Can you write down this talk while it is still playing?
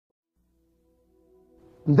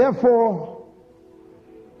Therefore,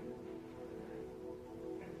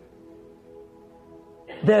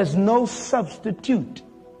 there's no substitute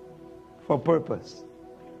for purpose.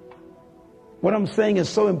 What I'm saying is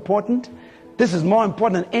so important. This is more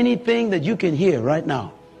important than anything that you can hear right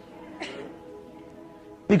now.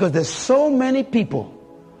 Because there's so many people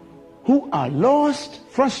who are lost,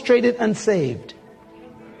 frustrated, and saved.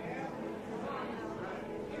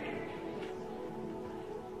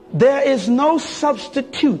 There is no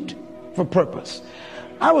substitute for purpose.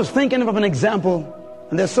 I was thinking of an example,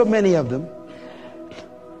 and there's so many of them.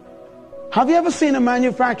 Have you ever seen a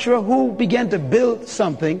manufacturer who began to build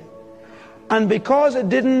something, and because it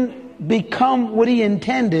didn't become what he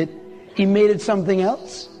intended, he made it something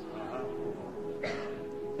else?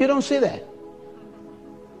 You don't see that.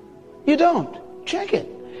 You don't. Check it.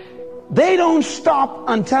 They don't stop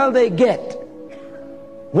until they get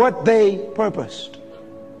what they purposed.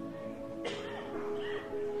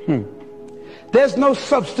 There's no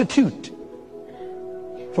substitute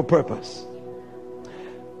for purpose.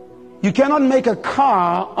 You cannot make a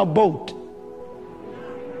car a boat.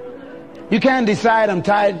 You can't decide, I'm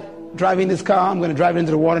tired driving this car, I'm going to drive it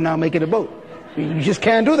into the water now, make it a boat. You just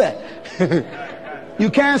can't do that. You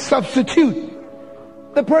can't substitute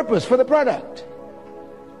the purpose for the product.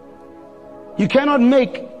 You cannot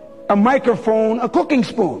make a microphone a cooking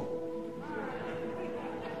spoon.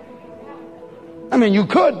 I mean, you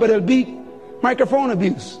could, but it'll be microphone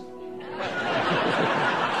abuse.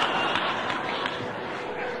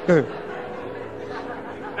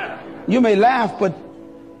 You may laugh, but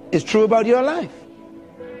it's true about your life.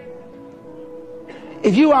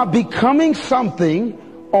 If you are becoming something,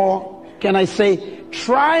 or can I say,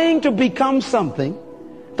 trying to become something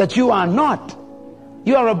that you are not,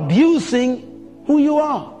 you are abusing who you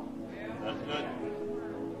are.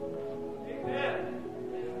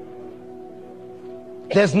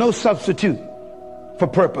 There's no substitute for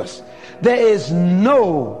purpose. There is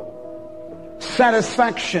no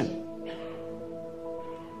satisfaction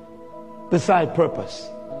beside purpose.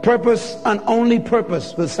 Purpose and only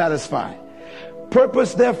purpose will satisfy.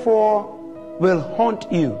 Purpose, therefore, will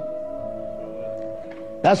haunt you.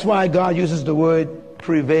 That's why God uses the word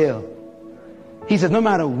prevail. He says, no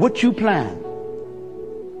matter what you plan,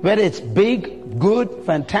 whether it's big, good,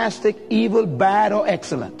 fantastic, evil, bad, or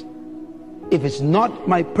excellent, if it's not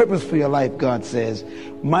my purpose for your life, God says,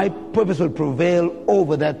 my purpose will prevail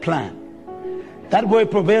over that plan. That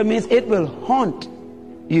word prevail means it will haunt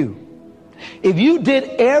you. If you did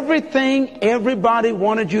everything everybody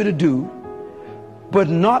wanted you to do, but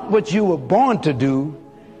not what you were born to do,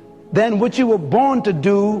 then what you were born to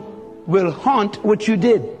do will haunt what you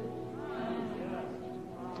did.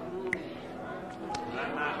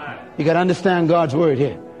 You got to understand God's word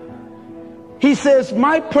here. He says,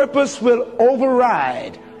 my purpose will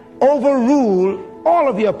override, overrule all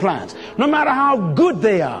of your plans. No matter how good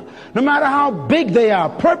they are, no matter how big they are,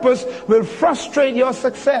 purpose will frustrate your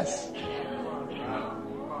success.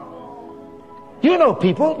 You know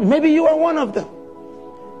people, maybe you are one of them.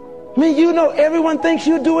 I mean, you know everyone thinks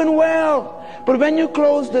you're doing well. But when you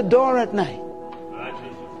close the door at night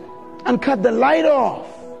and cut the light off,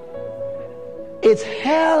 it's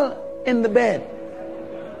hell in the bed.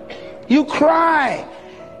 You cry,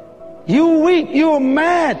 you weep, you're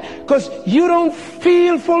mad because you don't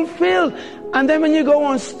feel fulfilled. And then when you go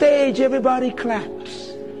on stage, everybody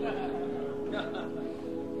claps.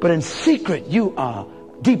 But in secret, you are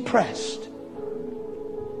depressed.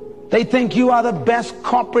 They think you are the best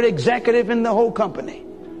corporate executive in the whole company.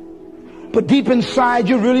 But deep inside,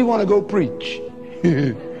 you really want to go preach.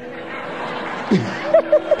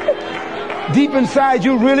 Deep inside,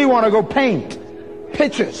 you really want to go paint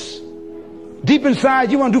pictures. Deep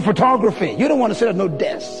inside, you want to do photography. You don't want to sit at no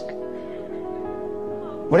desk.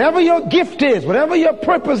 Whatever your gift is, whatever your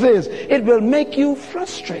purpose is, it will make you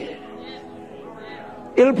frustrated.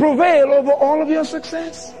 It'll prevail over all of your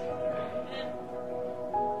success.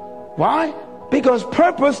 Why? Because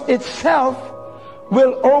purpose itself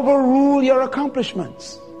will overrule your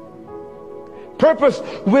accomplishments. Purpose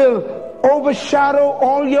will overshadow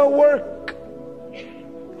all your work.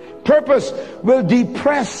 Purpose will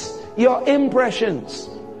depress your impressions.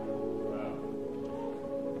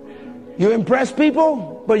 You impress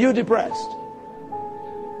people, but you're depressed.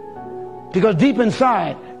 Because deep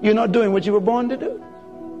inside, you're not doing what you were born to do.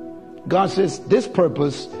 God says, this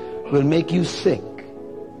purpose will make you sick.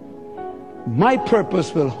 My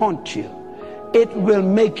purpose will haunt you. It will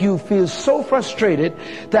make you feel so frustrated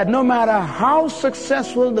that no matter how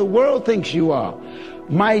successful the world thinks you are,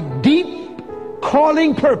 my deep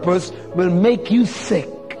calling purpose will make you sick.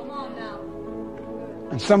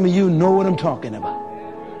 And some of you know what I'm talking about.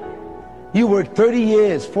 You work 30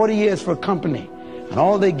 years, 40 years for a company, and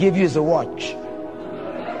all they give you is a watch.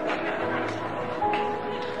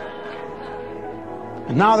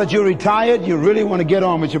 And now that you're retired, you really want to get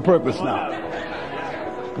on with your purpose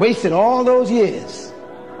now. Wasted all those years.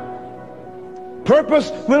 Purpose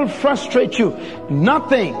will frustrate you.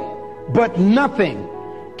 Nothing, but nothing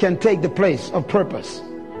can take the place of purpose.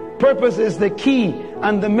 Purpose is the key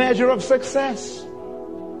and the measure of success.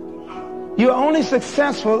 You're only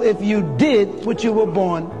successful if you did what you were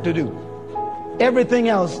born to do. Everything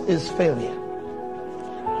else is failure.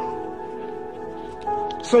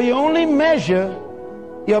 So you only measure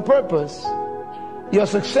your purpose, your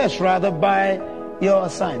success rather, by your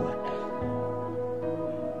assignment.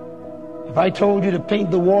 If I told you to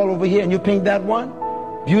paint the wall over here and you paint that one,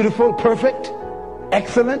 beautiful, perfect,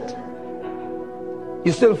 excellent,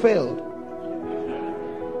 you still failed.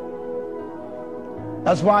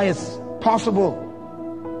 That's why it's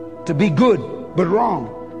possible to be good but wrong.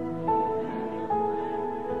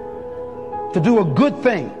 To do a good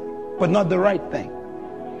thing but not the right thing.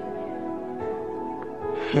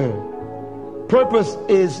 Purpose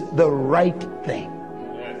is the right thing.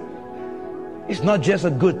 It's not just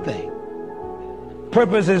a good thing.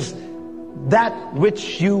 Purpose is that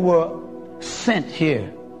which you were sent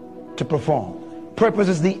here to perform. Purpose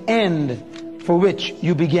is the end for which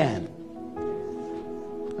you began.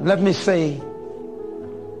 Let me say,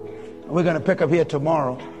 we're going to pick up here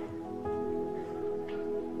tomorrow.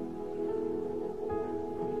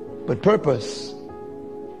 But purpose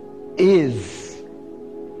is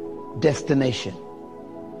destination.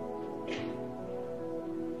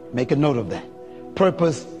 Make a note of that.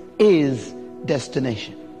 Purpose is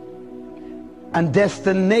destination. And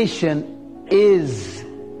destination is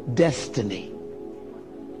destiny.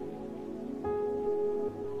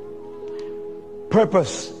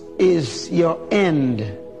 Purpose is your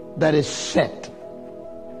end that is set.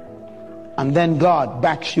 And then God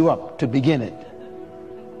backs you up to begin it.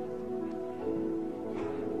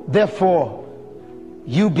 Therefore,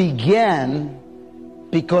 you began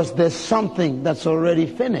because there's something that's already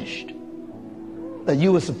finished that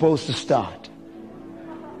you were supposed to start.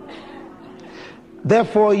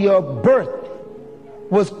 Therefore, your birth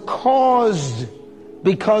was caused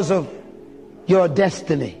because of your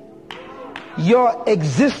destiny. Your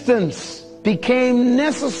existence became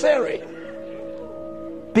necessary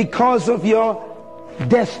because of your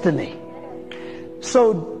destiny.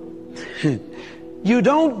 So, you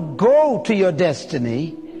don't go to your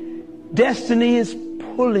destiny. Destiny is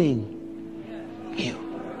pulling you.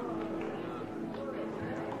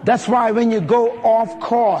 That's why when you go off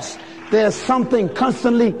course, there's something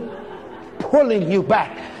constantly pulling you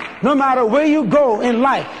back. No matter where you go in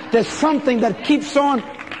life, there's something that keeps on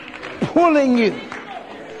pulling you.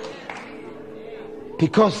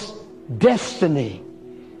 Because destiny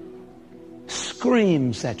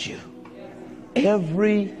screams at you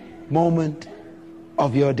every moment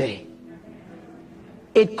of your day.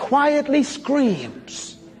 It quietly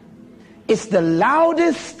screams. It's the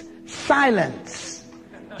loudest silence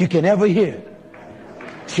you can ever hear.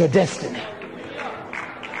 It's your destiny.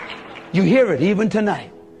 You hear it even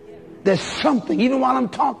tonight. There's something, even while I'm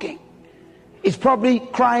talking. It's probably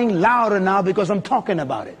crying louder now because I'm talking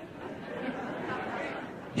about it.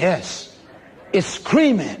 Yes. It's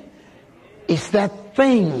screaming. It's that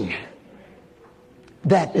thing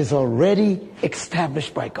that is already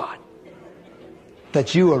established by God,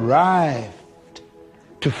 that you arrived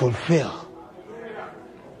to fulfill.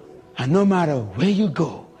 And no matter where you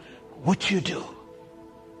go, what you do,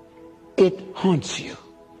 it haunts you.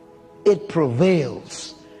 It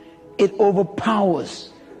prevails. It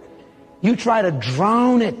overpowers. You try to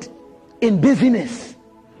drown it in busyness,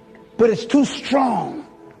 but it's too strong.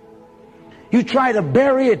 You try to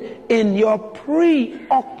bury it in your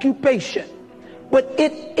preoccupation, but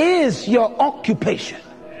it is your occupation.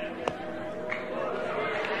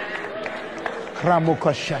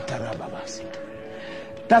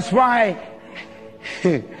 That's why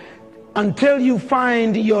until you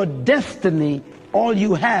find your destiny, all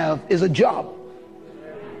you have is a job.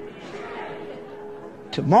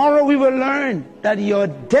 Tomorrow we will learn that your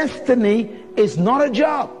destiny is not a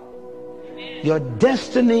job. Your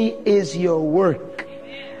destiny is your work.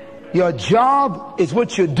 Your job is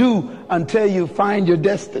what you do until you find your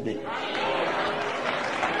destiny.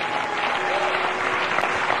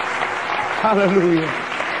 Hallelujah.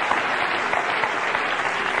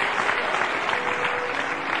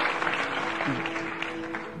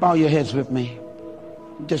 Bow your heads with me.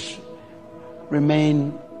 Just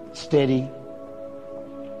remain steady.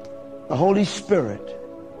 The Holy Spirit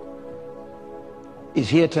is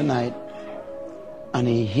here tonight and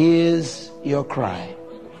He hears your cry.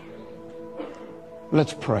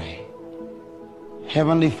 Let's pray.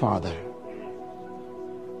 Heavenly Father,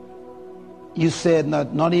 You said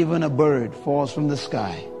not even a bird falls from the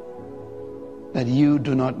sky that You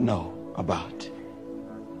do not know about.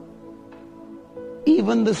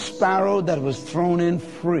 Even the sparrow that was thrown in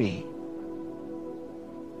free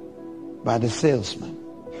by the salesman,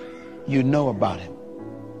 You know about him.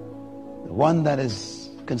 The one that is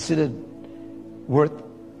considered worth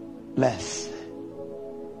less,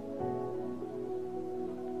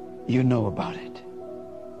 You know about it.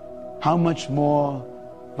 How much more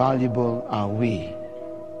valuable are we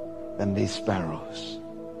than these sparrows?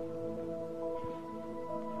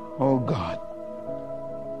 Oh God,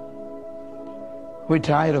 we're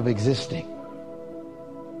tired of existing.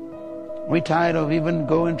 We're tired of even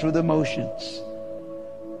going through the motions.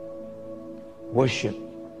 Worship,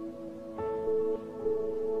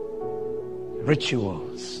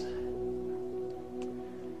 rituals.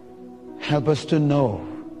 Help us to know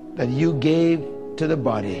that You gave to the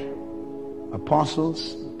body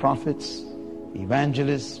apostles, prophets,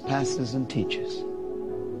 evangelists, pastors, and teachers,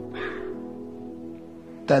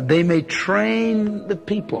 that they may train the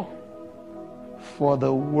people for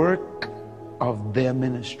the work of their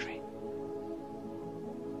ministry.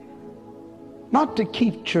 Not to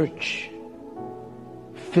keep church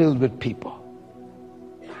filled with people,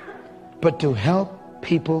 but to help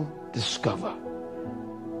people discover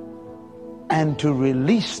and to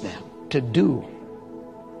release them to do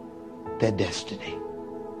their destiny.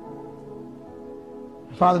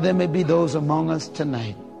 Father, there may be those among us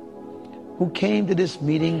tonight who came to this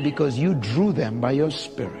meeting because You drew them by Your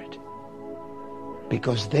Spirit,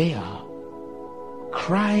 because they are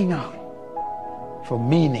crying out for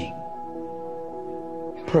meaning,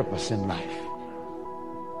 purpose in life.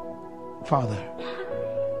 Father,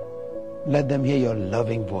 let them hear Your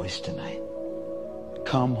loving voice tonight.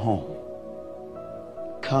 Come home.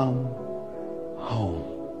 Come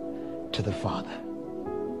home to the Father.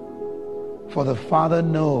 For the Father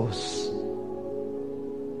knows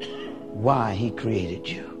why He created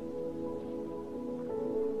You.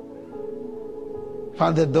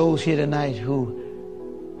 Father, those here tonight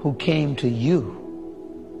who came to You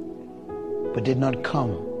but did not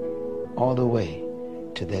come all the way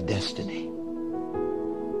to their destiny.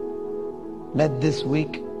 Let this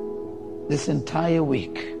week, this entire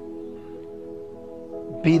week,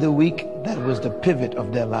 be the week that was the pivot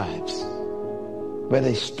of their lives, where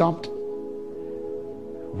they stopped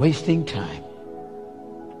wasting time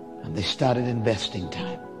and they started investing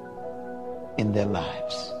time in their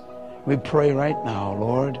lives. We pray right now,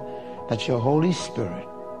 Lord, that Your Holy Spirit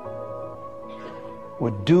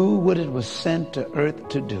would do what it was sent to earth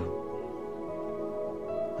to do,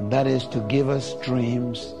 and that is to give us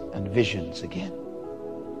dreams and visions again,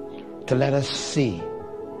 to let us see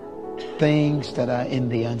things that are in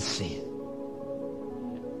the unseen,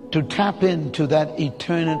 to tap into that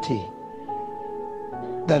eternity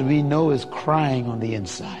that we know is crying on the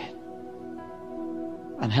inside,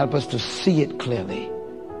 and help us to see it clearly.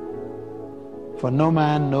 For no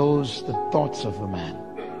man knows the thoughts of a man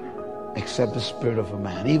except the spirit of a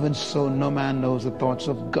man. Even so, no man knows the thoughts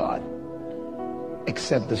of God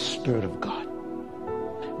except the Spirit of God.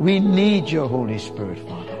 We need Your Holy Spirit,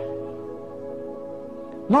 Father.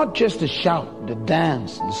 Not just to shout, to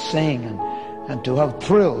dance and sing and to have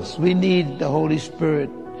thrills. We need the Holy Spirit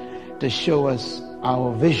to show us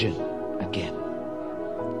our vision again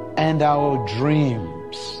and our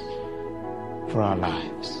dreams for our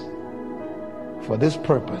lives. For this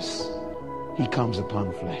purpose, He comes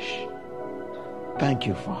upon flesh. Thank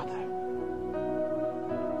You, Father.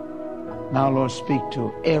 Now, Lord, speak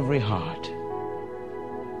to every heart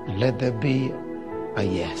and let there be a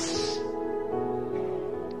yes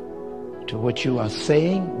to what You are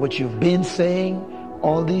saying, what You've been saying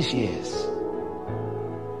all these years.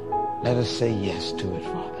 Let us say yes to it,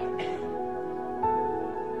 Father.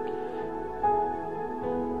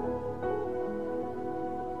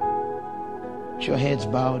 With your heads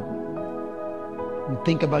bowed and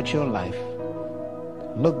think about your life.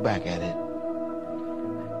 Look back at it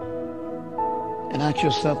and ask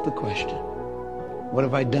yourself the question, what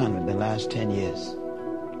have I done in the last 10 years,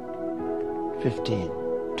 15,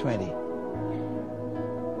 20?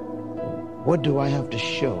 What do I have to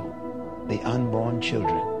show the unborn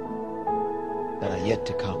children that are yet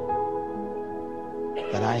to come,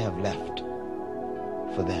 that I have left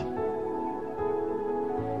for them?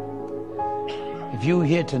 If you're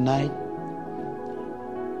here tonight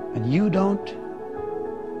and you don't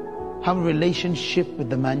have a relationship with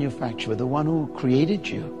the manufacturer, the one who created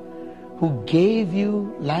you, who gave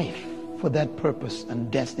you life for that purpose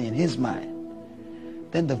and destiny in his mind,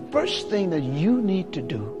 then the first thing that you need to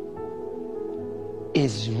do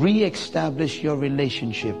is reestablish your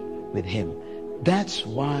relationship with him. That's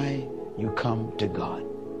why you come to God.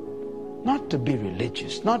 Not to be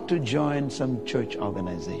religious, not to join some church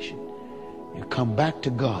organization. You come back to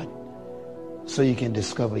God so you can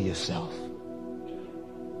discover yourself.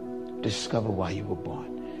 Discover why you were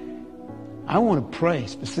born. I want to pray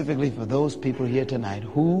specifically for those people here tonight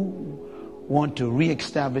who want to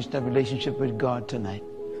reestablish that relationship with God tonight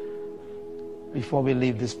before we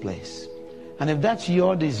leave this place. And if that's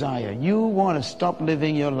your desire, you want to stop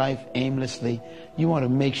living your life aimlessly, you want to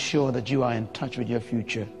make sure that you are in touch with your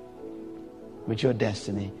future, with your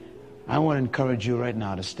destiny, I want to encourage you right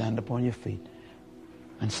now to stand up on your feet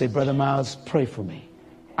and say, Brother Myles, pray for me.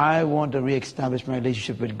 I want to reestablish my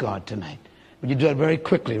relationship with God tonight. Would you do that very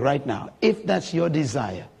quickly right now? If that's your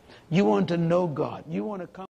desire, you want to know God, you want to come.